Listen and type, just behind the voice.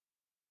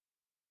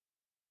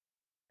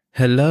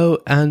Hello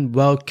and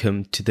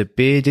welcome to the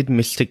Bearded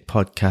Mystic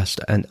Podcast,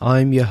 and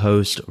I'm your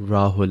host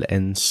Rahul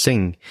N.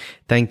 Singh.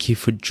 Thank you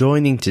for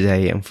joining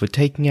today and for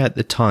taking out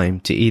the time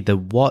to either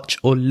watch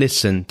or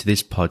listen to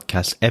this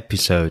podcast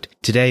episode.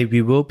 Today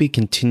we will be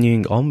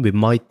continuing on with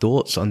my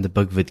thoughts on the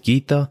Bhagavad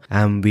Gita,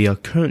 and we are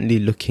currently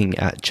looking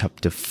at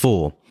chapter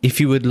 4. If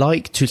you would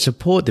like to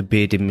support the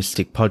Bearded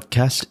Mystic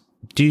Podcast,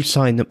 do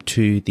sign up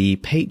to the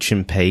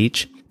Patreon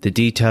page. The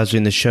details are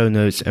in the show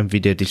notes and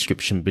video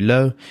description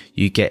below.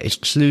 You get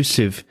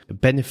exclusive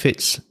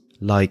benefits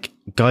like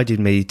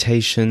guided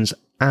meditations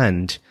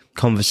and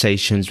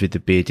conversations with the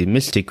Bearded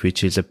Mystic,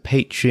 which is a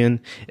Patreon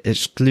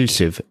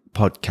exclusive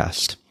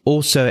podcast.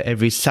 Also,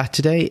 every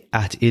Saturday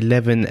at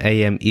 11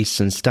 a.m.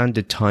 Eastern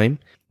Standard Time,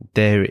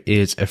 there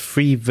is a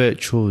free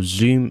virtual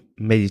Zoom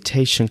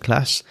meditation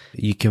class.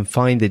 You can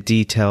find the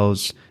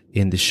details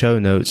in the show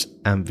notes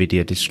and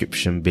video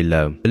description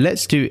below.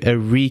 Let's do a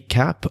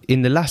recap.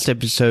 In the last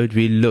episode,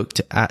 we looked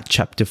at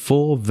chapter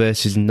 4,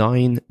 verses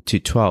 9 to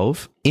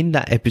 12. In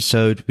that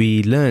episode,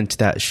 we learned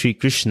that Sri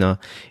Krishna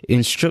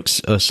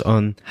instructs us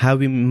on how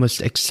we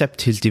must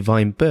accept his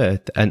divine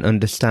birth and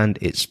understand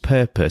its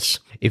purpose.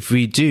 If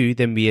we do,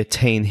 then we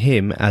attain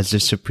him as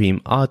the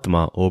supreme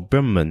Atma or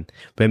Brahman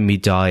when we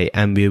die,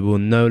 and we will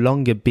no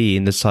longer be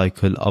in the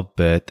cycle of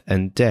birth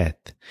and death.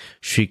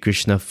 Sri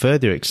Krishna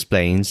further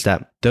explains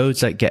that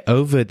those that get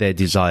over their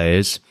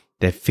desires,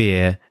 their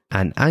fear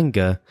and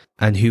anger,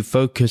 and who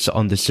focus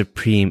on the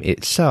Supreme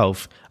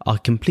itself are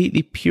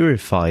completely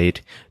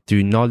purified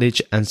through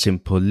knowledge and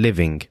simple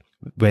living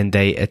when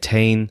they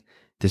attain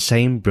the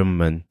same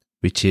Brahman,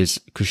 which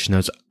is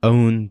Krishna's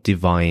own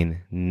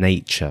divine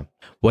nature.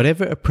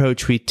 Whatever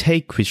approach we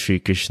take with Sri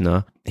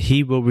Krishna,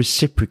 he will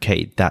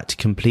reciprocate that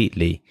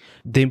completely.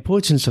 The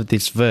importance of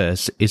this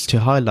verse is to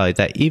highlight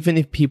that even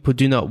if people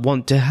do not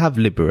want to have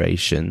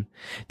liberation,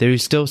 there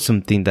is still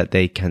something that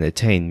they can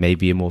attain,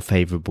 maybe a more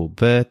favorable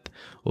birth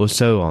or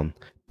so on.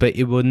 But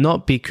it will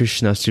not be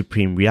Krishna's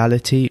supreme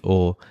reality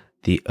or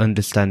the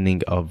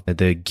understanding of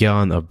the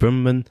Gyan of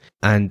Brahman,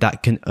 and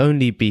that can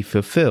only be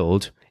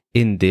fulfilled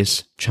in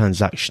this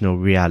transactional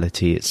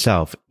reality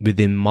itself.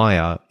 Within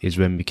Maya is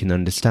when we can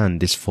understand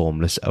this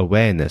formless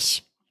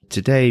awareness.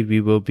 Today we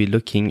will be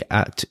looking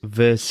at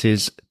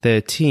verses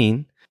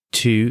 13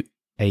 to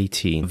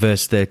 18.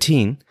 Verse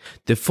 13,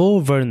 the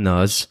four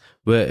Varnas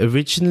were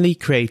originally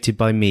created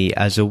by me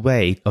as a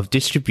way of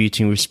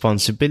distributing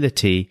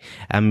responsibility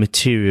and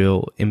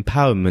material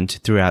empowerment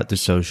throughout the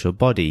social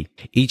body.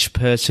 Each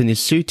person is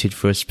suited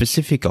for a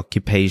specific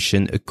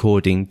occupation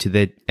according to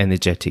their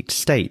energetic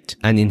state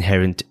and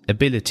inherent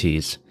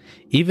abilities.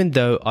 Even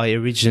though I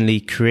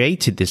originally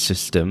created this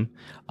system,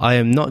 I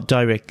am not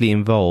directly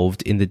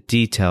involved in the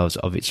details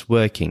of its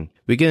working.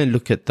 We're going to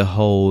look at the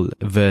whole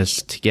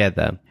verse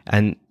together.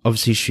 And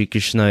obviously Sri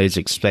Krishna is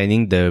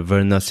explaining the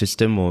Varna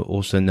system, or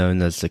also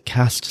known as the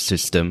caste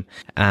system.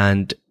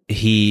 And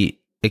he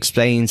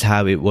explains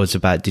how it was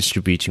about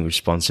distributing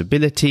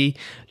responsibility,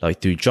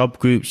 like through job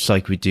groups,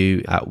 like we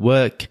do at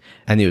work.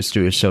 And it was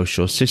through a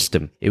social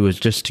system. It was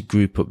just to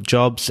group up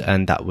jobs,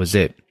 and that was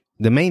it.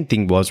 The main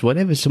thing was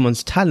whatever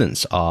someone's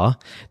talents are,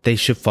 they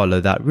should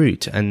follow that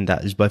route, and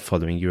that is by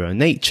following your own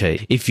nature.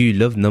 If you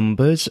love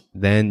numbers,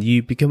 then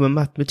you become a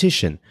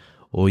mathematician,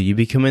 or you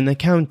become an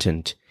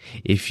accountant.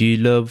 If you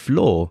love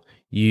law,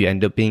 you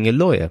end up being a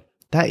lawyer.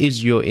 That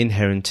is your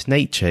inherent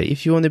nature.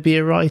 If you want to be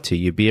a writer,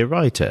 you be a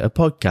writer. A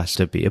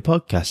podcaster, be a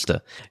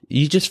podcaster.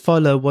 You just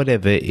follow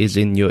whatever is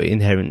in your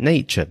inherent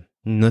nature.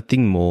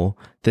 Nothing more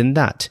than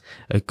that.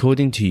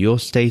 According to your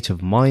state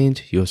of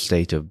mind, your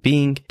state of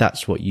being,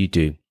 that's what you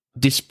do.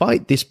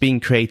 Despite this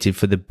being created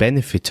for the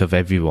benefit of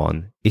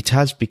everyone, it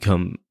has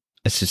become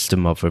a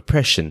system of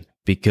oppression,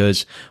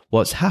 because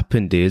what's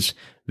happened is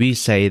we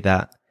say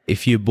that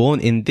if you're born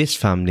in this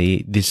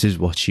family, this is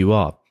what you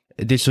are.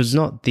 This was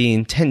not the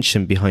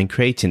intention behind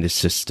creating this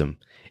system.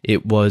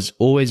 It was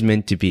always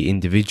meant to be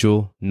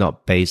individual,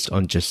 not based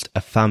on just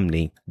a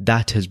family.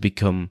 That has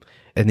become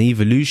an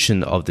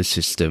evolution of the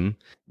system,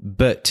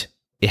 but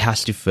it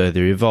has to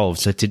further evolve.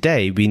 So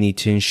today we need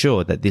to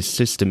ensure that this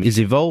system is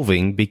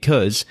evolving,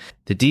 because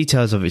the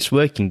details of its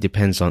working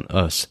depends on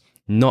us,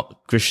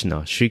 not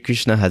Krishna. Sri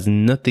Krishna has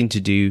nothing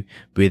to do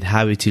with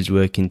how it is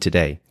working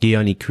today. He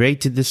only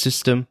created the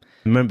system.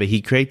 Remember,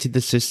 he created the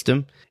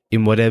system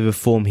in whatever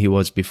form he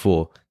was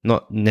before,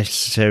 not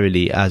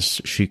necessarily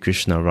as Sri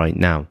Krishna right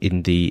now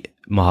in the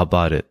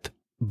Mahabharata.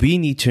 We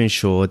need to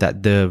ensure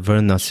that the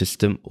Varna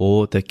system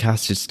or the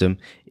caste system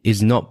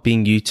is not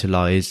being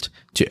utilized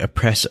to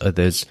oppress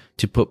others,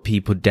 to put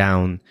people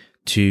down,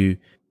 to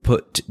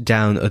put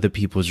down other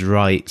people's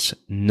rights.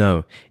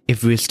 No.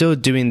 If we're still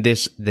doing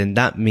this, then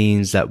that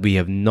means that we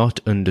have not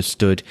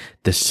understood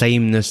the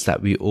sameness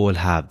that we all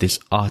have, this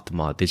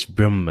Atma, this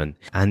Brahman.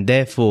 And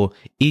therefore,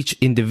 each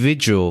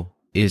individual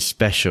is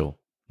special.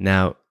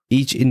 Now,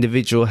 each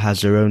individual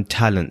has their own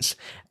talents,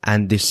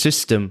 and this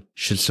system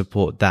should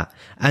support that.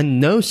 And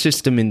no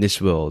system in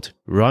this world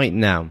right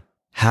now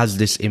has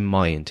this in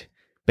mind.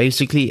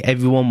 Basically,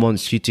 everyone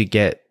wants you to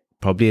get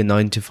probably a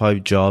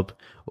 9-to-5 job,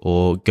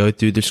 or go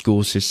through the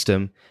school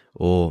system,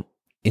 or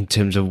in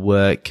terms of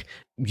work,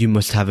 you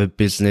must have a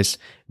business.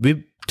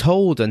 We're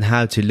told on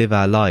how to live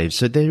our lives.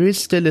 So there is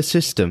still a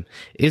system.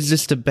 Is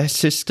this the best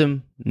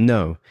system?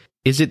 No.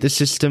 Is it the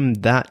system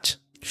that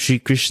Sri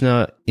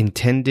Krishna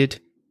intended?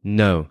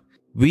 No.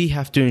 We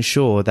have to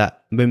ensure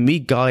that when we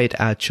guide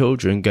our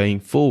children going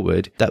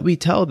forward, that we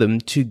tell them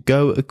to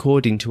go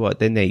according to what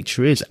their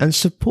nature is and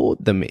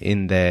support them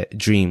in their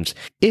dreams.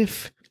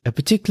 If a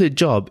particular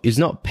job is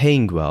not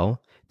paying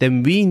well,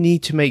 then we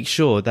need to make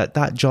sure that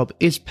that job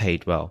is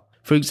paid well.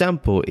 For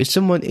example, if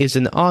someone is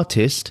an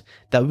artist,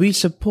 that we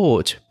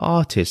support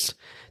artists,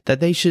 that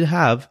they should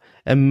have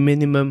a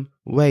minimum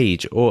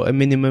wage or a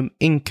minimum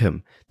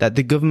income, that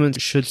the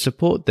government should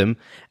support them,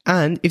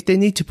 and if they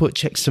need to put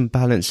checks and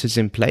balances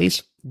in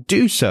place,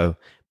 do so.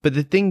 But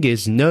the thing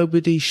is,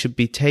 nobody should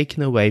be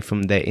taken away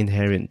from their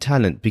inherent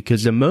talent,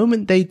 because the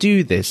moment they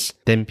do this,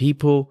 then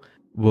people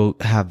will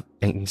have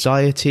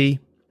anxiety,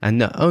 and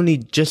not only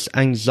just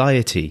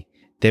anxiety,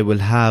 they will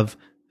have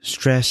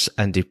stress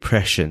and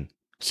depression.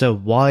 So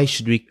why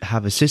should we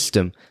have a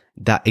system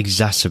that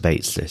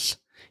exacerbates this?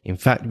 In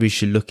fact, we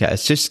should look at a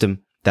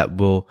system that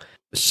will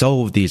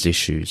solve these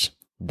issues.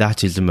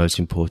 That is the most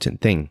important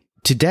thing.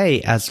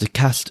 Today, as the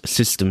caste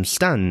system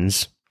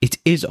stands, it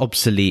is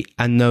obsolete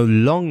and no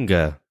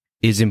longer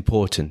is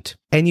important.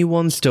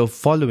 Anyone still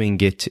following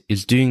it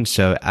is doing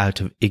so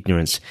out of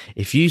ignorance.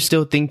 If you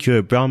still think you're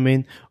a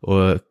Brahmin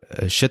or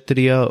a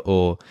Kshatriya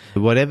or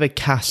whatever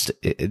caste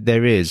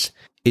there is,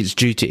 it's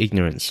due to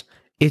ignorance.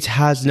 It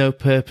has no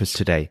purpose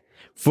today.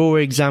 For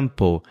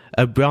example,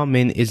 a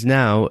Brahmin is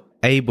now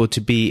able to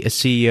be a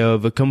CEO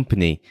of a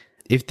company.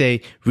 If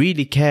they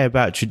really care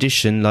about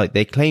tradition like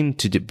they claim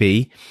to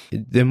be,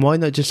 then why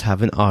not just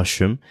have an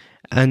ashram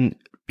and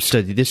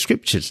study the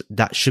scriptures?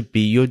 That should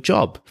be your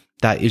job.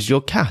 That is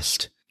your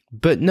caste.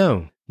 But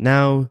no,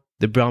 now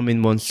the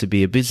Brahmin wants to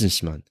be a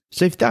businessman.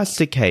 So if that's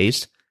the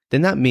case,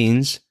 then that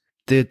means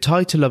the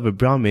title of a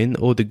Brahmin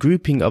or the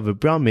grouping of a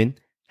Brahmin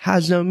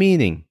has no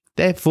meaning.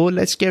 Therefore,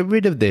 let's get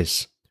rid of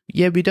this.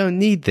 Yeah, we don't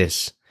need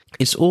this.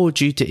 It's all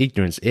due to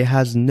ignorance. It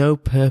has no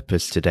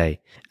purpose today.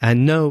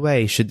 And no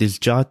way should this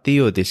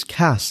jati or this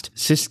caste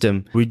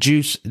system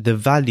reduce the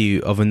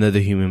value of another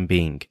human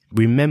being.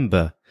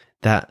 Remember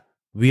that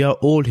we are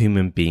all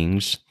human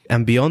beings,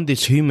 and beyond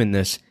this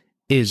humanness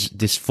is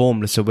this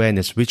formless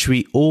awareness which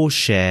we all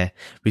share,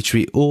 which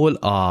we all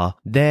are.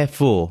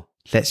 Therefore,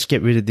 let's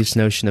get rid of this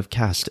notion of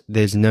caste.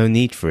 There's no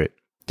need for it.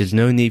 There's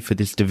no need for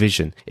this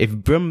division. If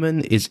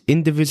Brahman is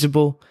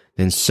indivisible,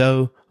 then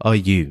so are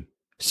you.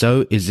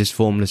 So is this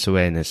formless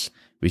awareness,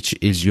 which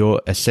is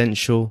your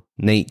essential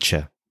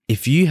nature.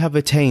 If you have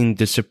attained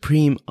the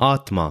supreme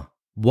Atma,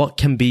 what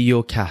can be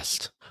your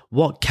caste?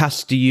 What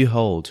caste do you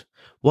hold?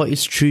 What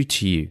is true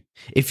to you?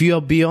 If you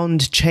are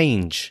beyond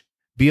change,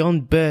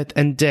 beyond birth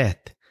and death,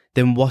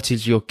 then what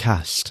is your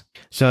caste?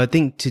 So I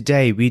think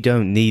today we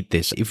don't need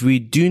this. If we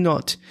do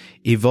not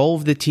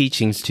evolve the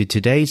teachings to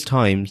today's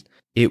times,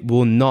 it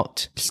will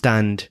not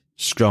stand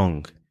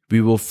strong. We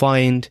will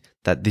find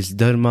that this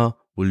dharma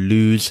will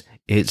lose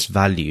its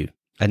value.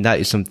 And that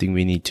is something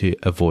we need to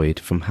avoid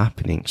from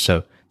happening.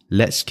 So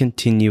let's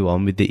continue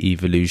on with the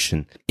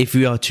evolution. If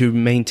we are to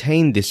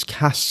maintain this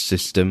caste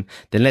system,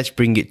 then let's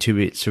bring it to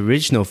its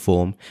original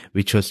form,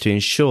 which was to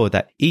ensure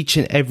that each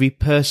and every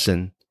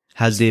person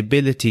has the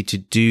ability to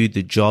do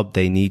the job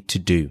they need to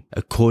do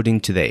according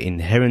to their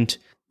inherent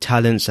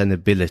talents and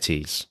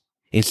abilities.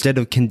 Instead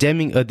of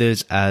condemning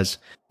others as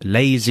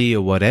lazy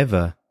or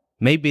whatever,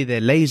 maybe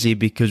they're lazy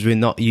because we're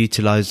not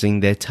utilizing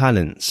their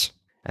talents.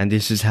 And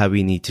this is how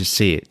we need to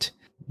see it.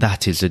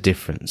 That is the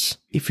difference.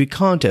 If we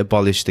can't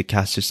abolish the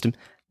caste system,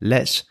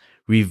 let's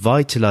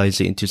revitalize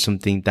it into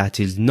something that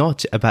is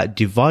not about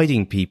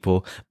dividing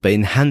people, but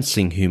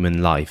enhancing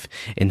human life,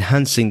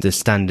 enhancing the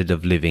standard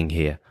of living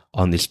here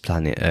on this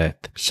planet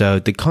Earth. So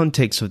the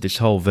context of this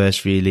whole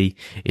verse really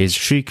is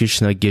Sri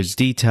Krishna gives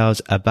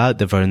details about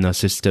the Varna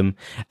system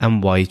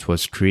and why it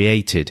was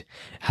created.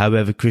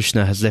 However,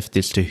 Krishna has left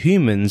this to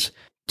humans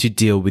to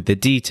deal with the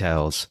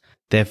details.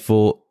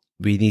 Therefore,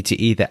 we need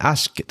to either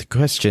ask the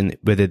question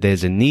whether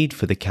there's a need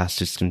for the caste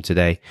system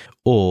today,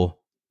 or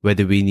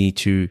whether we need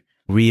to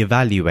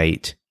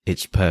reevaluate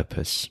its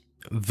purpose.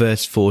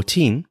 Verse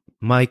 14,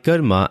 my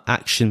karma,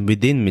 action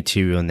within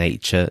material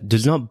nature,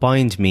 does not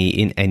bind me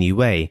in any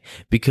way,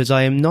 because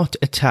I am not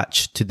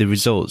attached to the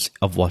results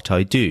of what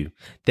I do.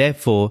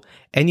 Therefore,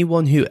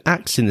 anyone who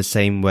acts in the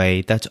same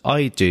way that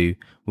I do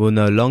will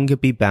no longer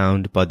be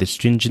bound by the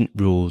stringent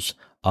rules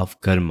of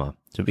karma.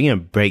 So we're going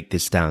to break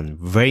this down.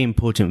 Very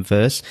important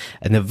verse,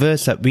 and a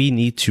verse that we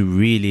need to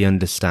really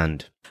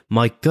understand.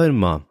 My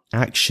karma,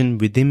 action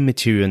within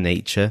material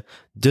nature,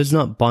 does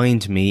not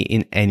bind me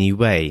in any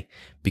way,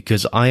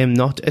 because I am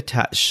not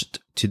attached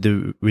to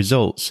the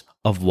results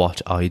of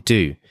what I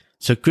do.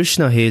 So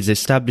Krishna here is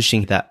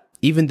establishing that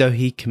even though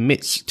he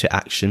commits to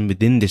action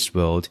within this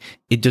world,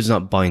 it does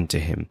not bind to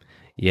him.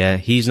 Yeah,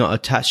 he's not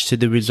attached to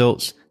the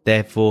results.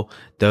 Therefore,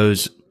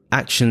 those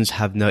actions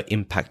have no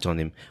impact on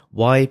him.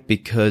 Why?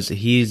 Because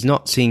he is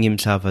not seeing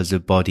himself as a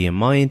body and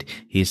mind.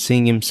 He is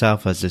seeing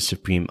himself as the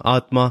Supreme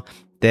Atma.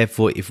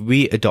 Therefore, if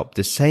we adopt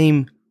the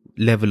same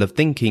level of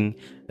thinking,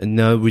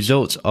 no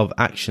results of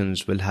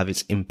actions will have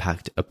its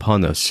impact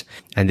upon us,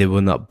 and they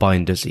will not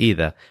bind us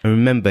either. And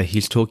remember,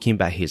 he's talking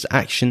about his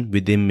action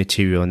within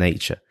material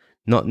nature,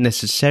 not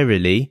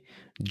necessarily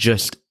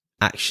just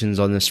actions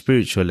on a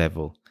spiritual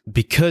level.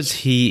 Because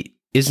he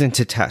isn't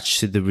attached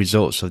to the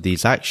results of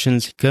these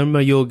actions,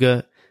 Karma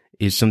Yoga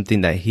is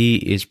something that he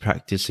is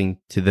practicing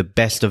to the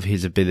best of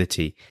his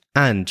ability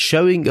and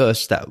showing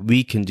us that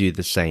we can do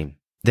the same.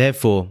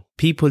 Therefore,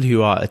 people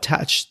who are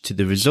attached to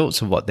the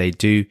results of what they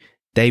do,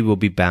 they will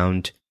be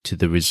bound to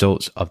the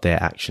results of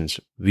their actions.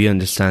 We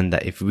understand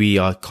that if we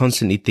are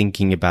constantly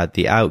thinking about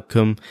the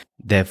outcome,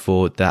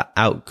 therefore the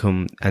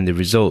outcome and the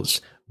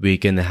results, we're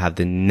going to have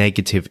the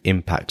negative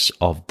impacts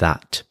of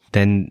that.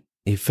 Then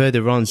he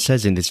further on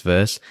says in this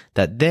verse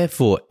that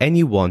therefore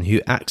anyone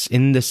who acts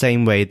in the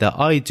same way that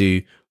I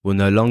do will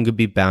no longer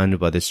be bound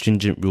by the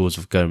stringent rules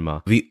of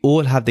karma. We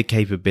all have the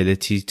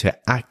capability to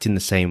act in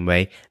the same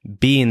way,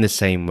 be in the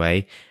same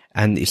way,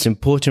 and it's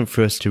important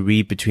for us to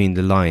read between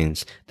the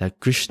lines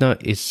that Krishna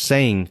is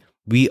saying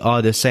we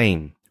are the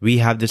same. We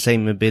have the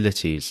same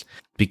abilities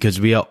because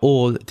we are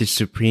all this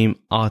Supreme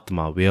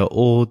Atma. We are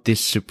all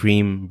this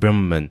Supreme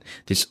Brahman,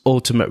 this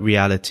ultimate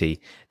reality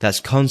that's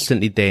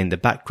constantly there in the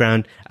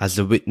background as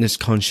the witness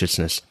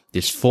consciousness,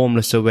 this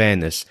formless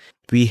awareness.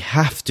 We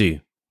have to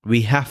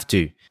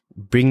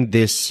bring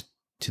this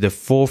to the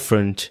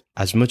forefront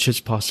as much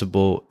as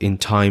possible in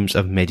times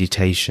of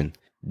meditation.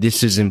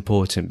 This is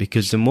important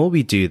because the more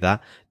we do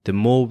that, the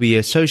more we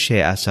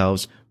associate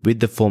ourselves with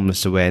the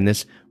formless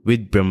awareness,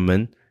 with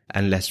Brahman,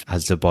 and less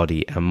as the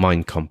body and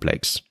mind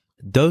complex.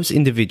 Those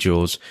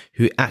individuals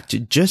who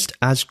act just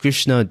as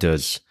Krishna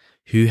does,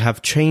 who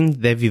have trained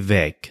their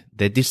vivek,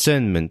 their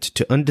discernment,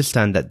 to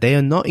understand that they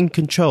are not in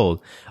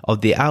control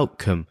of the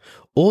outcome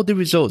or the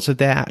results of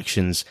their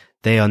actions,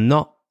 they are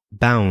not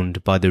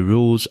bound by the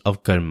rules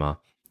of karma.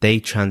 They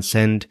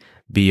transcend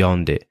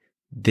beyond it.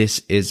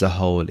 This is the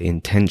whole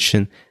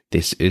intention.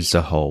 This is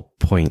the whole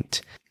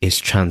point. It's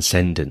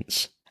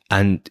transcendence.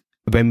 And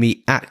when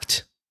we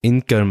act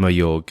in Karma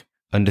Yoga,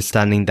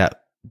 understanding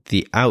that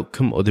the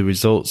outcome or the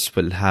results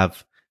will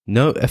have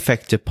no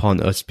effect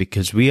upon us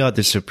because we are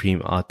the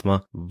Supreme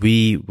Atma,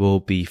 we will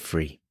be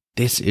free.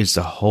 This is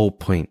the whole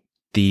point.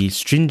 The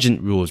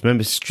stringent rules,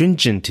 remember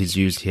stringent is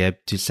used here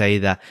to say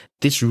that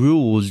these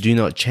rules do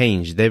not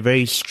change. They're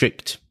very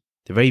strict.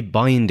 They're very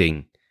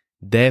binding.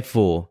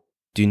 Therefore,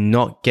 do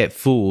not get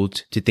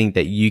fooled to think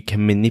that you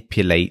can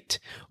manipulate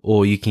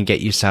or you can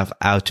get yourself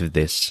out of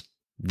this.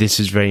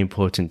 This is very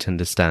important to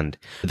understand.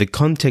 The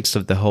context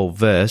of the whole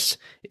verse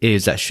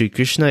is that Sri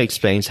Krishna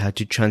explains how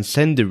to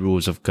transcend the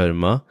rules of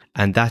karma,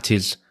 and that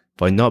is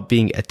by not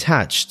being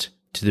attached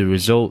to the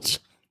results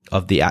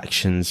of the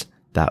actions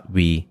that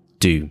we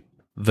do.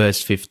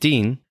 Verse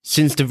 15,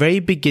 since the very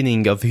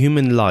beginning of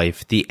human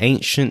life, the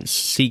ancients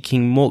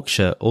seeking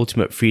moksha,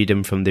 ultimate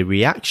freedom from the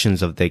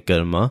reactions of their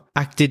karma,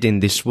 acted in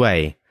this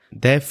way.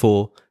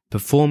 Therefore,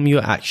 perform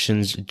your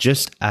actions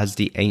just as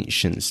the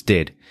ancients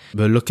did.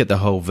 We'll look at the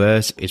whole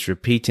verse. It's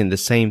repeating the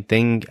same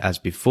thing as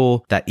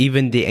before, that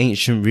even the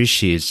ancient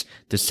rishis,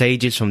 the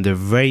sages from the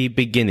very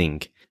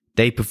beginning,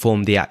 they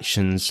perform the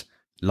actions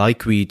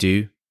like we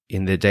do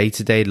in the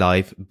day-to-day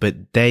life,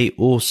 but they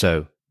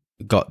also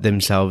got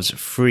themselves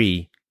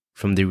free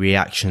from the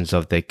reactions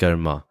of their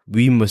karma.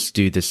 We must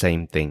do the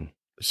same thing.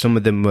 Some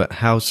of them were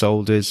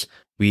householders.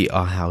 We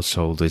are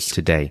householders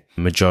today,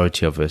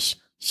 majority of us.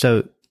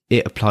 So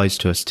it applies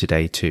to us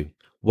today too.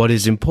 What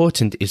is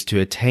important is to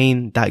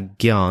attain that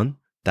gyan,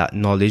 that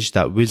knowledge,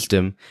 that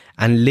wisdom,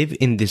 and live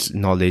in this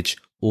knowledge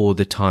all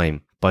the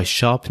time by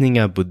sharpening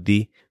our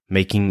buddhi,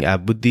 making our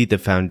buddhi the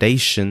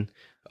foundation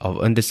of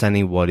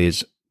understanding what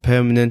is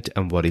permanent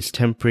and what is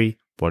temporary,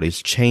 what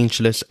is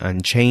changeless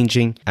and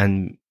changing,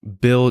 and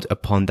build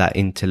upon that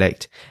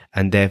intellect,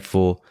 and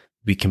therefore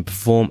we can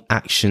perform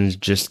actions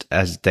just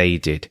as they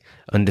did,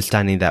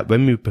 understanding that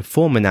when we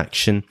perform an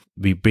action,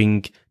 we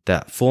bring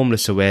that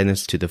formless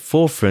awareness to the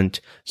forefront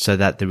so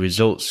that the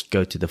results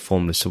go to the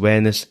formless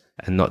awareness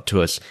and not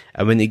to us.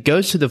 And when it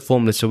goes to the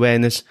formless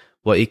awareness,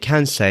 what you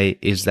can say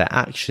is that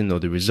action or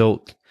the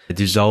result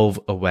dissolve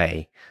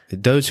away.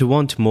 Those who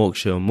want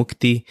moksha or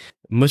mukti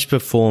must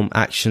perform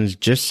actions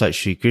just like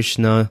Sri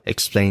Krishna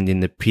explained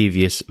in the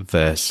previous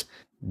verse.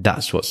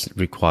 That's what's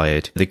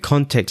required. The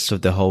context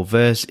of the whole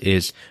verse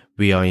is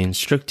we are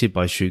instructed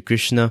by Sri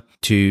Krishna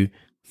to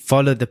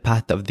follow the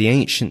path of the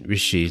ancient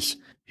rishis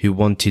who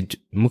wanted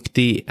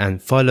mukti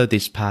and follow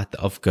this path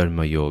of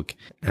karma yoga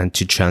and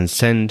to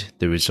transcend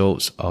the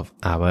results of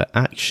our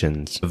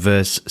actions.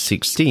 Verse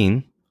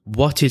 16,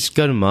 what is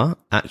karma,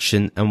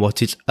 action, and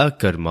what is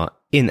akarma,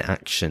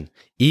 inaction?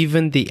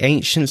 Even the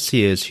ancient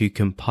seers who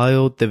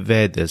compiled the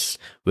Vedas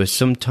were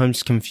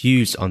sometimes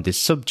confused on this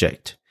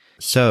subject.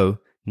 So,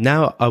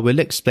 now I will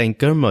explain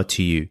karma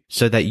to you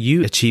so that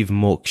you achieve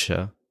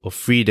moksha or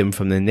freedom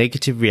from the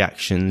negative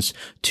reactions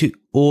to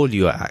all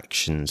your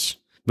actions.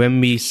 when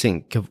we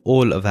think of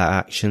all of our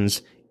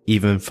actions,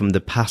 even from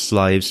the past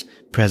lives,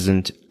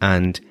 present,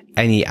 and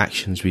any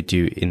actions we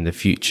do in the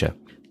future.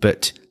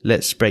 But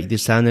let's break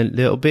this down a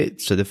little bit.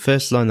 So the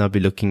first line I'll be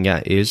looking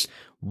at is,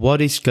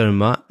 what is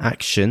karma,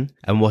 action,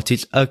 and what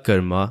is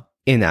akarma,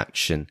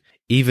 inaction?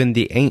 Even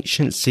the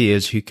ancient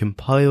seers who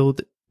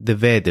compiled the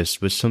Vedas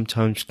were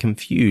sometimes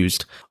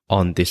confused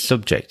on this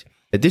subject.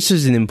 This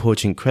is an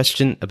important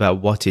question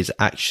about what is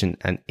action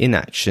and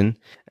inaction,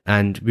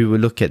 and we will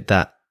look at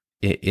that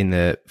in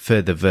a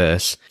further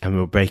verse, and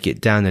we'll break it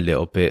down a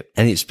little bit.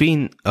 And it's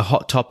been a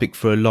hot topic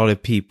for a lot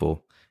of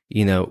people.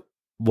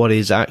 What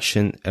is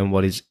action and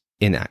what is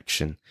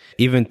inaction?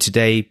 Even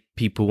today,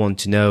 people want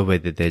to know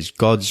whether there's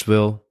God's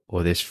will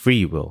or there's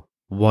free will.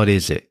 What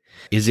is it?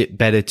 Is it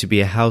better to be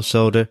a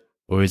householder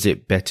or is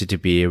it better to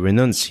be a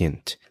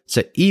renunciant?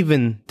 So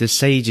even the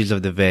sages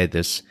of the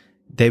Vedas,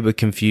 they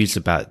were confused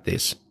about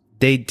this.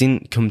 They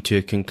didn't come to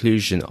a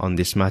conclusion on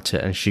this matter,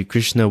 and Sri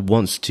Krishna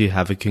wants to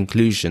have a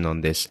conclusion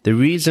on this. The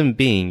reason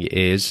being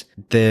is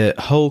the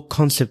whole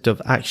concept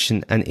of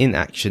action and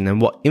inaction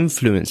and what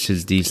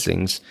influences these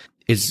things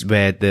is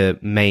where the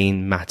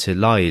main matter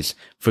lies.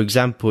 For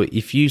example,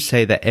 if you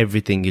say that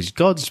everything is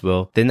God's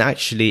will, then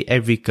actually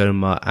every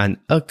karma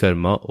and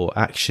akarma, or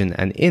action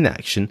and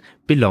inaction,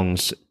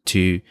 belongs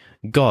to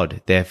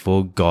God.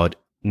 Therefore, God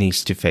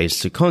needs to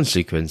face the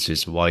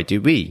consequences. Why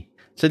do we?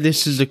 So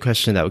this is the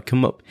question that would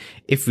come up.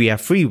 If we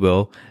have free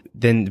will,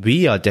 then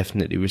we are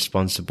definitely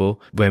responsible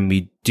when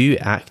we do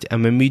act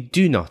and when we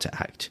do not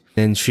act.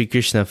 Then Sri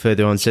Krishna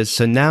further on says,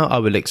 so now I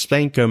will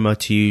explain karma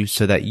to you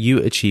so that you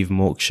achieve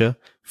moksha,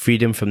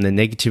 freedom from the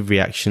negative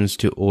reactions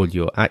to all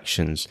your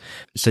actions.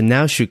 So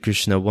now Sri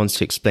Krishna wants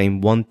to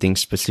explain one thing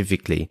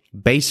specifically.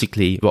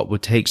 Basically, what will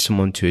take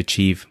someone to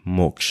achieve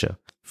moksha,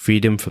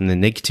 freedom from the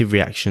negative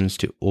reactions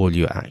to all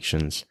your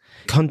actions.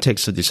 The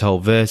context of this whole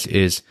verse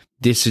is,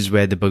 this is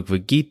where the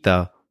Bhagavad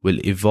Gita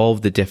will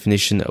evolve the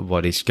definition of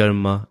what is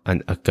karma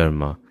and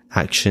akarma,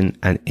 action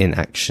and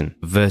inaction.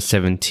 Verse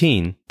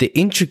 17, the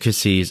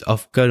intricacies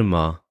of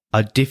karma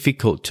are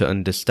difficult to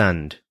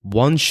understand.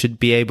 One should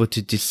be able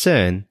to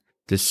discern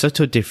the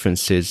subtle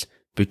differences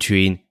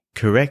between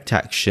correct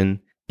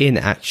action,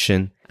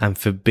 inaction, and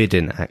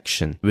forbidden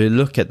action. We'll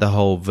look at the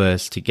whole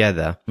verse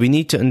together. We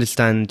need to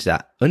understand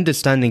that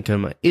understanding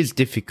karma is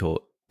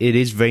difficult. It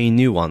is very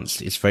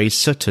nuanced, it's very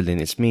subtle in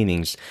its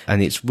meanings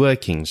and its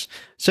workings.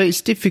 So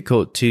it's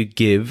difficult to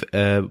give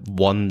a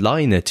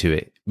one-liner to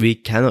it. We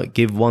cannot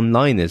give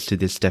one-liners to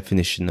this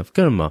definition of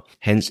karma.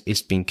 Hence,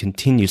 it's been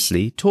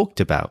continuously talked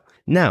about.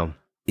 Now,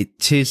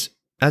 it is,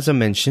 as I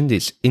mentioned,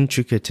 it's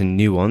intricate and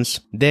nuanced.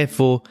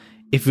 Therefore,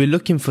 if we're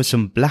looking for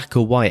some black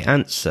or white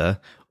answer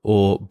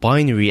or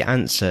binary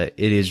answer,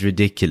 it is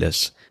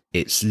ridiculous.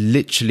 It's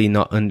literally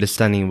not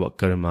understanding what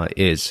karma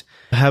is.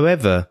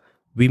 However,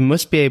 we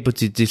must be able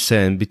to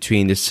discern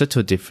between the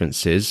subtle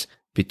differences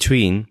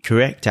between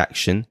correct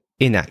action,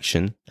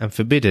 inaction, and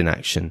forbidden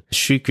action.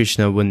 Sri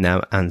Krishna will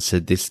now answer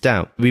this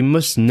doubt. We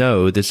must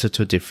know the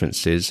subtle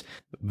differences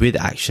with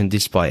action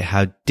despite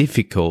how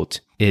difficult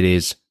it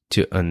is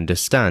to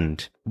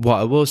understand. What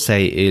I will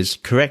say is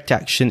correct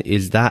action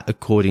is that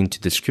according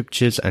to the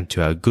scriptures and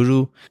to our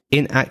guru.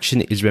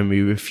 Inaction is when we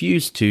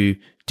refuse to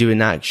do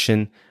an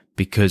action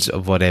because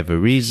of whatever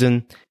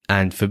reason,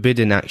 and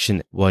forbidden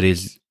action, what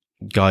is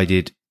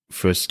guided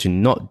for us to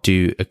not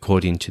do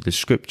according to the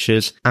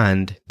scriptures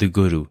and the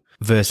guru.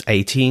 Verse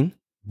 18,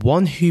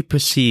 one who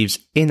perceives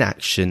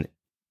inaction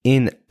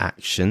in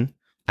action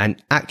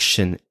and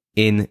action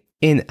in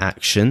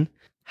inaction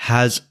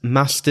has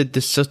mastered the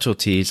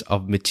subtleties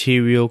of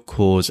material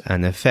cause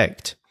and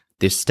effect.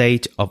 This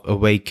state of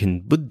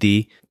awakened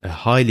buddhi, a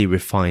highly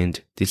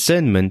refined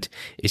discernment,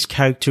 is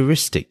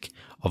characteristic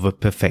of a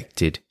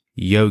perfected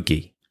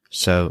yogi.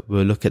 So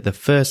we'll look at the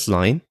first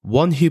line.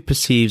 One who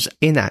perceives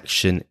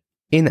inaction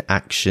in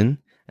action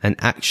and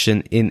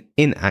action in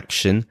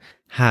inaction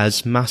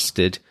has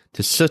mastered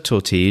the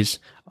subtleties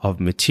of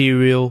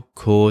material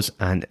cause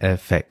and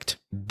effect.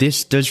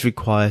 This does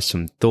require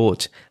some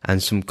thought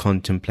and some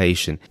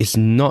contemplation. It's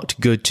not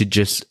good to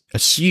just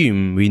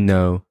assume we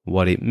know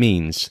what it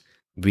means.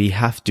 We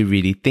have to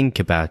really think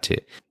about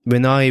it.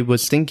 When I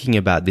was thinking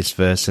about this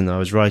verse and I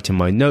was writing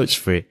my notes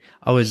for it,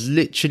 I was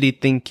literally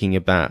thinking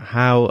about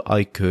how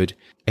I could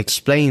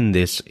explain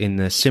this in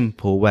a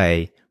simple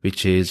way,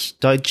 which is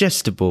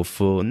digestible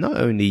for not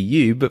only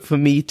you, but for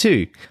me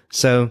too.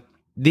 So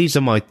these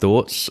are my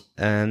thoughts,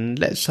 and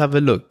let's have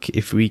a look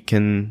if we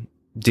can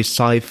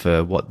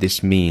decipher what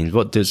this means.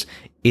 What does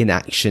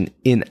inaction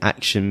in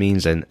action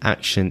means and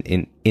action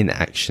in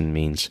inaction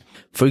means?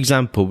 For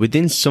example,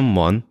 within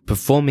someone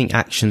performing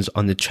actions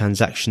on the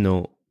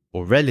transactional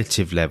or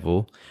relative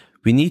level,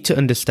 we need to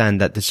understand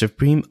that the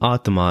Supreme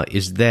Atma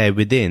is there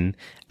within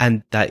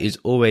and that is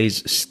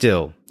always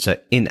still. So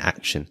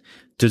inaction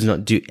does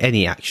not do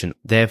any action.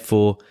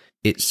 Therefore,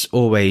 it's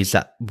always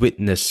that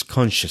witness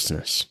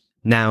consciousness.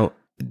 Now,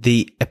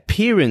 the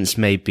appearance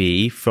may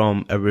be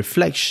from a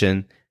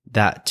reflection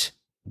that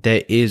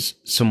there is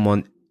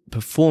someone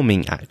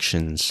performing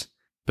actions,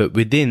 but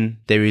within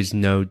there is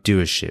no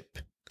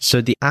doership. So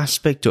the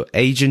aspect or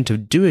agent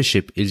of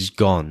doership is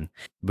gone.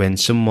 When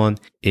someone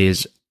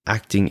is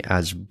acting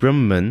as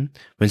Brahman,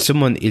 when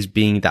someone is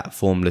being that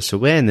formless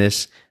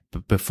awareness,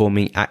 but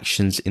performing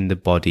actions in the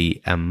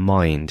body and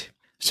mind.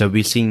 So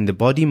we're seeing the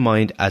body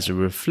mind as a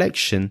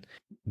reflection,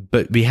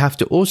 but we have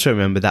to also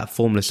remember that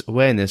formless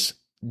awareness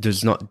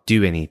does not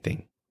do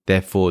anything.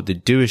 Therefore, the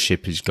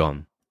doership is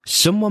gone.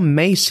 Someone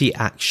may see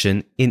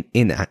action in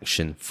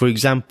inaction. For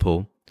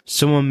example,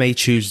 someone may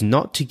choose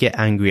not to get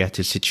angry at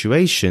a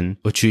situation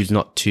or choose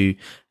not to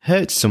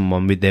hurt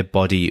someone with their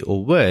body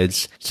or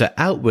words. So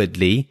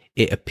outwardly,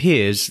 it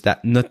appears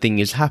that nothing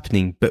is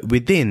happening, but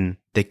within,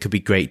 there could be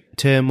great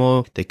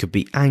turmoil, there could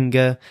be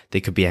anger,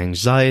 there could be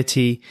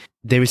anxiety.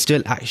 There is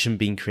still action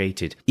being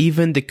created.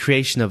 Even the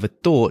creation of a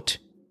thought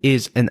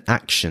is an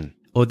action.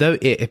 Although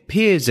it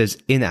appears as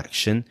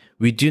inaction,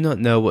 we do not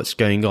know what's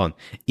going on.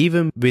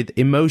 Even with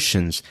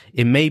emotions,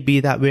 it may be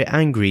that we're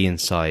angry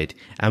inside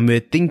and we're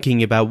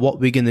thinking about what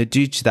we're going to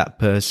do to that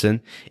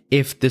person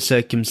if the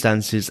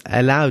circumstances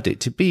allowed it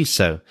to be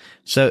so.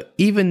 So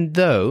even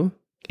though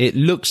it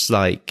looks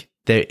like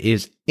there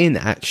is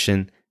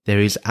inaction, there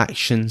is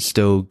action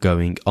still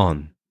going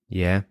on.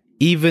 Yeah.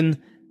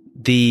 Even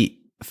the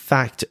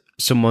fact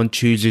someone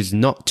chooses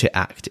not to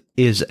act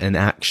is an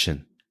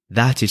action.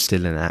 That is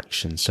still an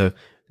action. So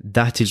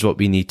that is what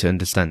we need to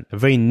understand. A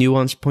very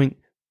nuanced point,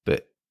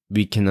 but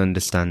we can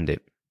understand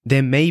it.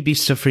 There may be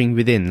suffering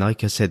within.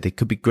 Like I said, there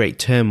could be great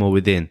turmoil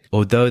within,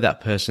 although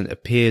that person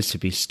appears to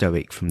be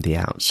stoic from the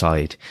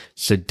outside.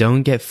 So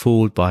don't get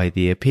fooled by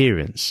the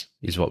appearance,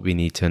 is what we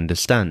need to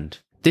understand.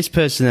 This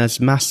person has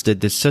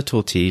mastered the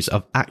subtleties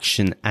of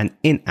action and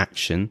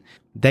inaction.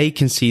 They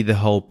can see the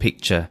whole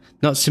picture,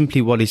 not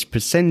simply what is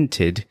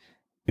presented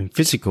in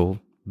physical,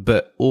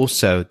 but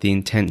also the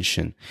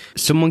intention.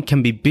 Someone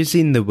can be busy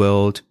in the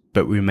world,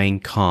 but remain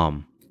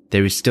calm.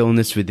 There is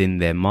stillness within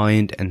their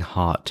mind and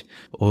heart.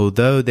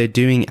 Although they're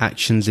doing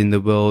actions in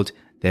the world,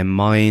 their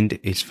mind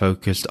is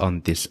focused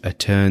on this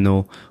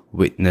eternal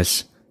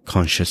witness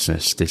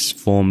consciousness, this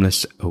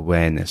formless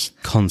awareness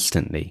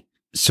constantly.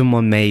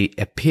 Someone may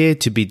appear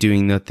to be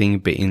doing nothing,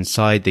 but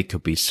inside they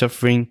could be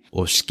suffering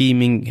or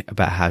scheming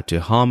about how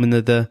to harm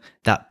another.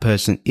 That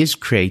person is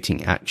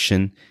creating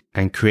action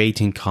and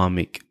creating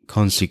karmic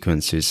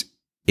consequences.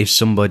 If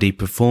somebody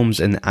performs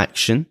an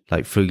action,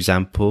 like for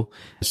example,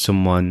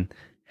 someone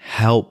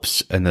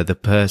helps another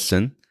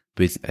person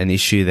with an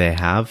issue they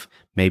have,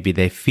 maybe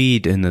they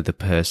feed another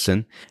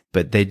person,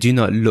 but they do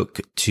not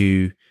look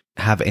to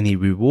have any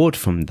reward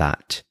from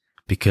that,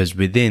 because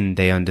within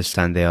they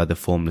understand they are the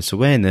formless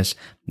awareness.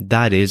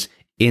 That is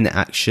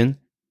inaction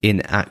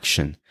in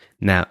action.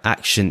 Now,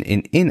 action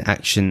in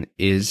inaction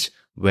is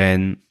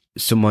when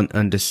someone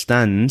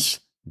understands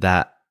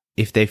that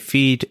if they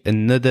feed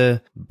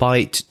another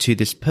bite to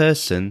this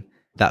person,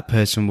 that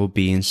person will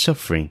be in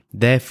suffering.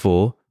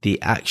 Therefore,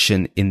 the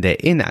action in their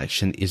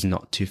inaction is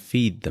not to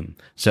feed them.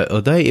 So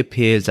although it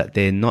appears that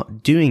they're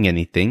not doing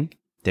anything,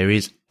 there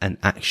is an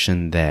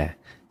action there.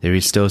 There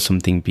is still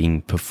something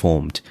being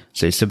performed.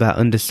 So it's about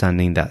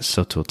understanding that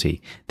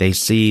subtlety. They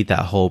see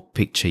that whole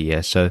picture,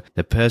 yeah. So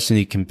the person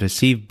who can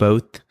perceive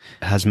both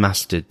has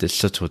mastered the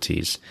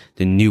subtleties,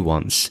 the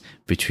nuance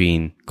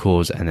between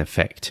cause and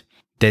effect.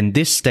 Then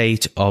this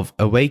state of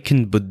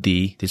awakened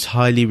buddhi, this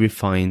highly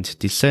refined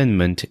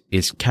discernment,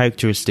 is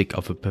characteristic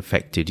of a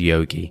perfected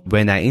yogi.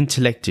 When our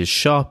intellect is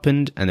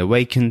sharpened and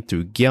awakened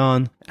through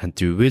jnana and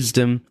through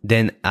wisdom,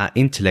 then our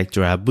intellect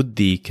or our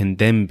buddhi can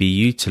then be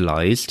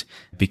utilized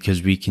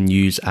because we can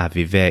use our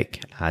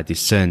vivek, our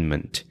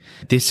discernment.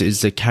 This is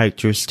the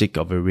characteristic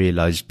of a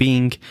realized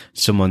being,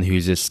 someone who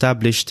is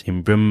established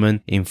in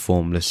Brahman, in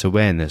formless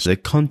awareness. The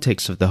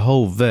context of the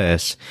whole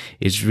verse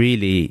is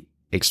really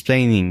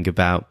explaining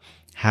about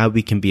how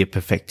we can be a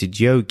perfected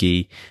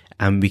yogi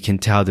and we can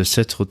tell the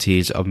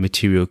subtleties of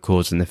material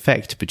cause and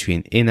effect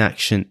between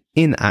inaction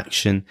in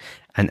action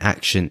and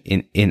action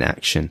in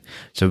inaction.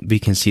 So we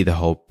can see the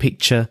whole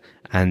picture,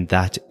 and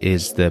that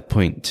is the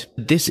point.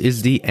 This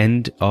is the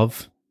end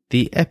of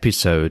the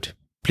episode.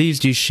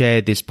 Please do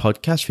share this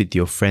podcast with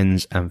your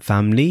friends and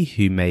family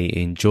who may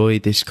enjoy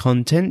this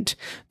content.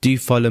 Do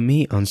follow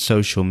me on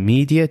social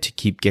media to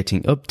keep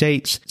getting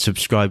updates.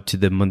 Subscribe to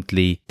the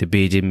monthly The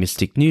Bearded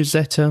Mystic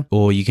newsletter,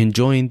 or you can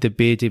join the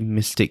Bearded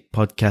Mystic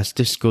podcast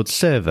Discord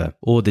server.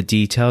 All the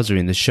details are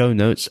in the show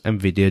notes and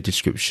video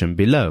description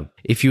below.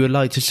 If you would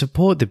like to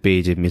support the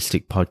Bearded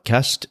Mystic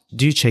podcast,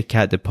 do check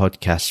out the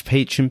podcast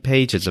Patreon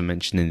page. As I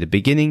mentioned in the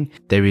beginning,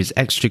 there is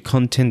extra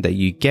content that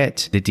you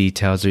get. The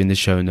details are in the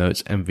show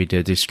notes and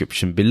video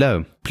description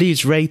below.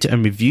 Please rate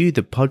and review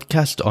the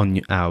podcast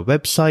on our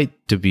website,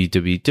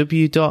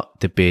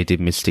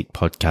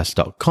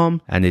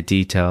 www.thebeardedmysticpodcast.com, and the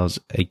details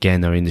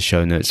again are in the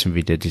show notes and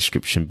video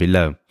description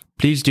below.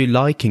 Please do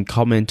like and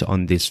comment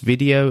on this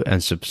video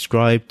and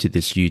subscribe to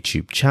this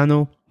YouTube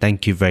channel.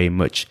 Thank you very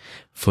much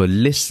for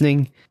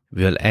listening.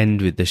 We'll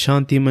end with the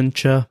Shanti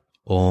mantra.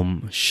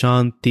 Om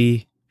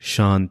Shanti,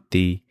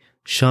 Shanti,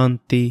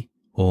 Shanti.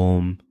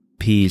 Om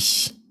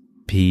Peace,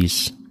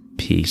 Peace,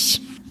 Peace.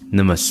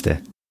 Namaste.